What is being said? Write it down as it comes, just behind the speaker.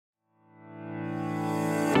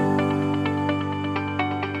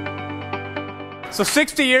So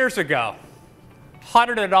 60 years ago, how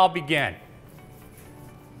did it all begin?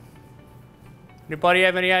 Anybody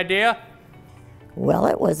have any idea? Well,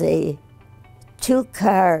 it was a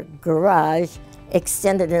two-car garage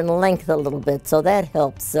extended in length a little bit, so that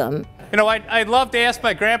helped some. You know, I'd love to ask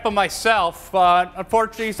my grandpa myself.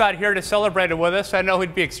 Unfortunately, he's not here to celebrate it with us. I know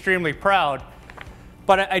he'd be extremely proud.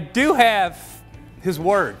 But I do have his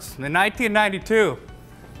words. In 1992,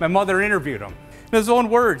 my mother interviewed him. In his own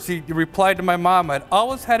words, he replied to my mom, "I'd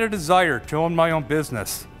always had a desire to own my own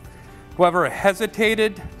business. However, I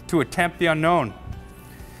hesitated to attempt the unknown.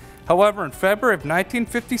 However, in February of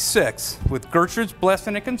 1956, with Gertrude's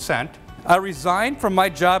blessing and consent, I resigned from my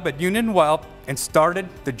job at Union Weld and started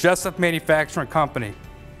the Jessup Manufacturing Company.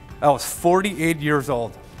 I was 48 years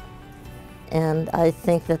old." And I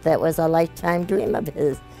think that that was a lifetime dream of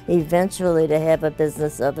his, eventually to have a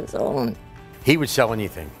business of his own. He would sell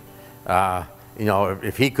anything. You know,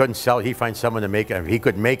 if he couldn't sell it, he'd find someone to make it. If he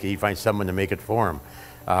couldn't make it, he'd find someone to make it for him.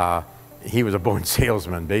 He was a born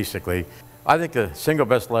salesman, basically. I think the single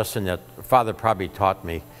best lesson that Father probably taught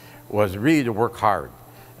me was really to work hard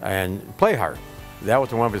and play hard. That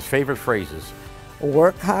was one of his favorite phrases.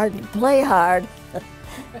 Work hard and play hard.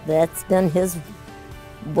 That's been his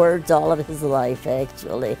words all of his life,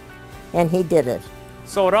 actually. And he did it.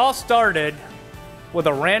 So it all started with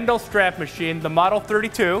a Randall strap machine, the Model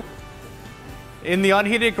 32, in the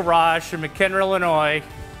unheated garage in McKenna, Illinois,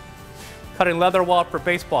 cutting leather welt for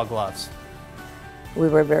baseball gloves. We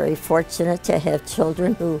were very fortunate to have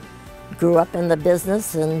children who grew up in the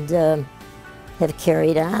business and have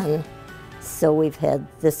carried on. So we've had,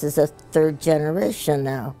 this is a third generation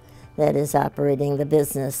now that is operating the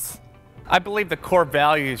business. I believe the core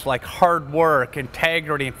values like hard work,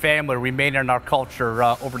 integrity, and family remain in our culture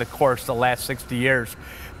over the course of the last 60 years.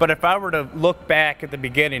 But if I were to look back at the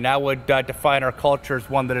beginning, I would define our culture as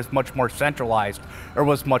one that is much more centralized, or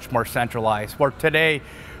was much more centralized, where today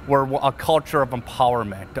we're a culture of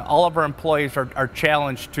empowerment. All of our employees are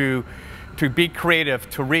challenged to be creative,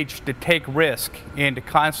 to reach, to take risk, and to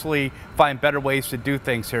constantly find better ways to do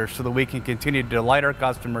things here so that we can continue to delight our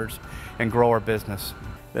customers and grow our business.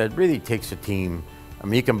 It really takes a team. I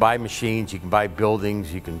mean, you can buy machines, you can buy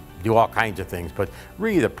buildings, you can do all kinds of things, but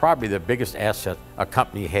really probably the biggest asset a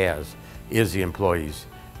company has is the employees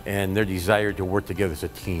and their desire to work together as a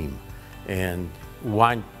team and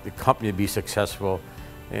want the company to be successful.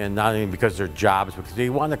 And not only because of their jobs, because they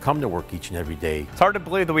want to come to work each and every day. It's hard to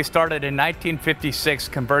believe that we started in 1956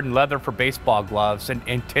 converting leather for baseball gloves,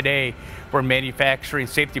 and today we're manufacturing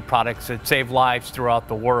safety products that save lives throughout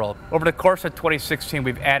the world. Over the course of 2016,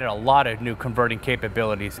 we've added a lot of new converting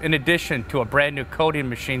capabilities. In addition to a brand new coating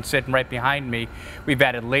machine sitting right behind me, we've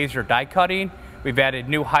added laser die cutting, we've added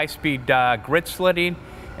new high-speed grit slitting,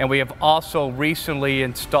 and we have also recently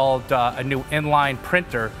installed a new inline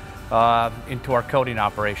printer into our coating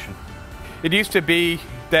operation. It used to be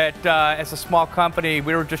that as a small company,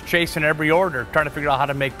 we were just chasing every order, trying to figure out how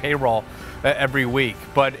to make payroll every week.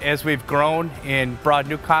 But as we've grown and brought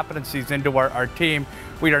new competencies into our team,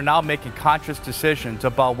 we are now making conscious decisions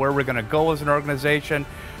about where we're going to go as an organization,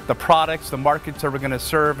 the products, the markets that we're going to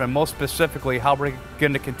serve, and most specifically, how we're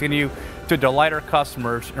going to continue to delight our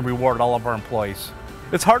customers and reward all of our employees.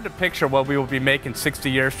 It's hard to picture what we will be making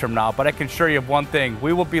 60 years from now, but I can assure you of one thing.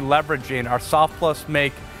 We will be leveraging our Soft Plus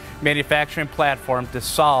Make manufacturing platform to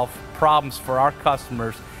solve problems for our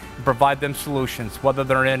customers and provide them solutions, whether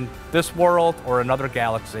they're in this world or another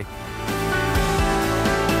galaxy.